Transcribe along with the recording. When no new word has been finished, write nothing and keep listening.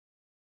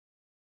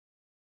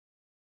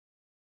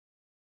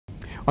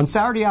On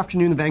Saturday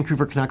afternoon, the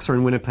Vancouver Canucks are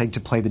in Winnipeg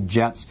to play the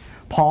Jets.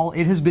 Paul,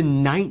 it has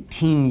been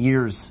 19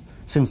 years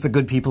since the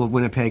good people of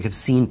Winnipeg have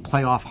seen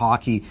playoff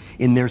hockey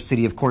in their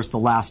city. Of course, the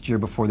last year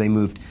before they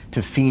moved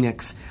to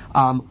Phoenix.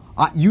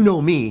 You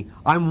know me,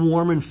 I'm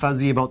warm and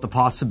fuzzy about the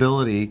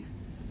possibility.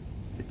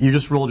 You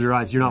just rolled your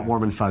eyes. You're not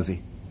warm and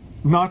fuzzy.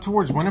 Not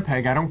towards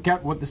Winnipeg. I don't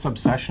get what this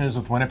obsession is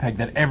with Winnipeg,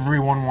 that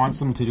everyone wants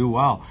them to do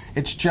well.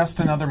 It's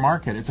just another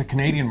market. It's a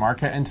Canadian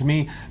market, and to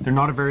me, they're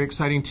not a very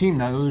exciting team.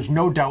 Now, there's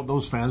no doubt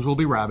those fans will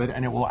be rabid,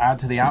 and it will add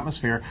to the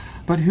atmosphere,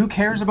 but who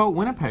cares about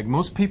Winnipeg?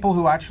 Most people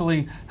who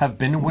actually have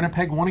been to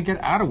Winnipeg want to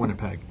get out of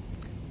Winnipeg.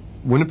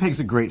 Winnipeg's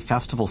a great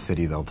festival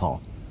city, though,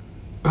 Paul.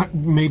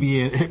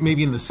 Maybe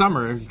in the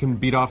summer, you can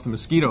beat off the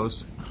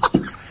mosquitoes.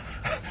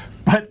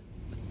 But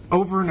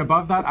over and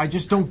above that, I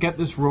just don't get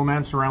this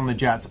romance around the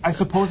Jets. I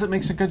suppose it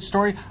makes a good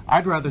story.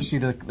 I'd rather see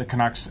the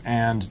Canucks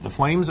and the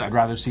Flames. I'd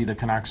rather see the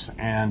Canucks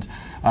and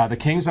the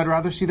Kings. I'd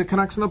rather see the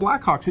Canucks and the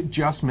Blackhawks. It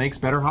just makes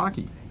better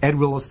hockey. Ed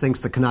Willis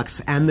thinks the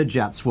Canucks and the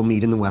Jets will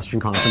meet in the Western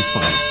Conference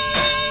Final.